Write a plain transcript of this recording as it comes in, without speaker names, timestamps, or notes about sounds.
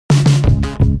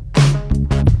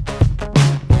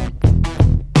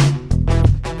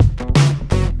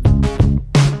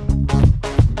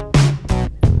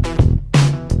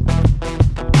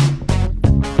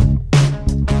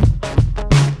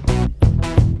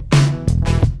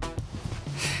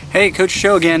Hey, Coach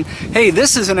Joe again. Hey,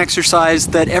 this is an exercise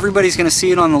that everybody's going to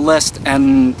see it on the list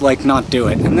and like not do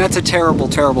it. And that's a terrible,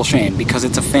 terrible shame because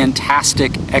it's a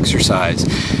fantastic exercise.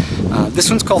 This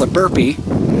one's called a burpee.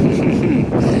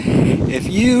 If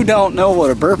you don't know what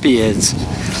a burpee is,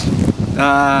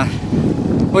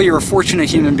 well, you're a fortunate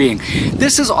human being.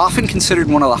 This is often considered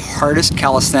one of the hardest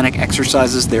calisthenic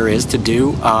exercises there is to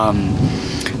do.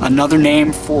 Another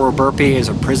name for a burpee is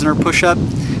a prisoner push-up.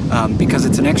 Because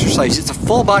it's an exercise, it's a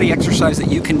full body exercise that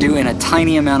you can do in a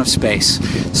tiny amount of space.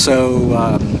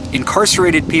 So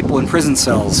incarcerated people in prison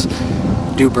cells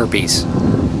do burpees.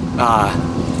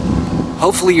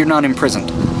 Hopefully you're not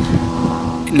imprisoned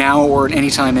now or at any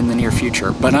time in the near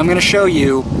future, but I'm going to show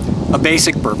you a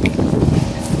basic burpee.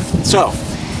 So,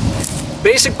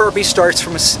 basic burpee starts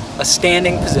from a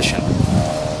standing position.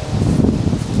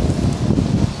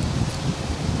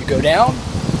 You go down,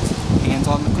 hands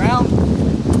on the ground,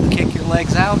 kick your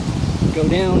legs out, go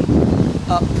down,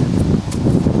 up,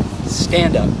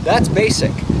 stand up. That's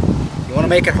basic. You want to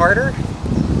make it harder?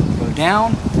 Go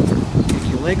down, kick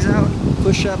your legs out,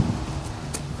 push up,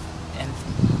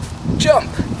 and jump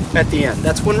at the end.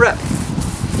 That's 1 rep.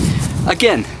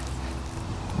 Again,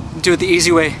 do it the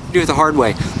easy way, do it the hard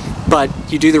way. But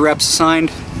you do the reps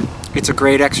assigned, it's a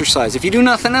great exercise. If you do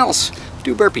nothing else,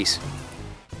 do burpees.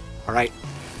 All right.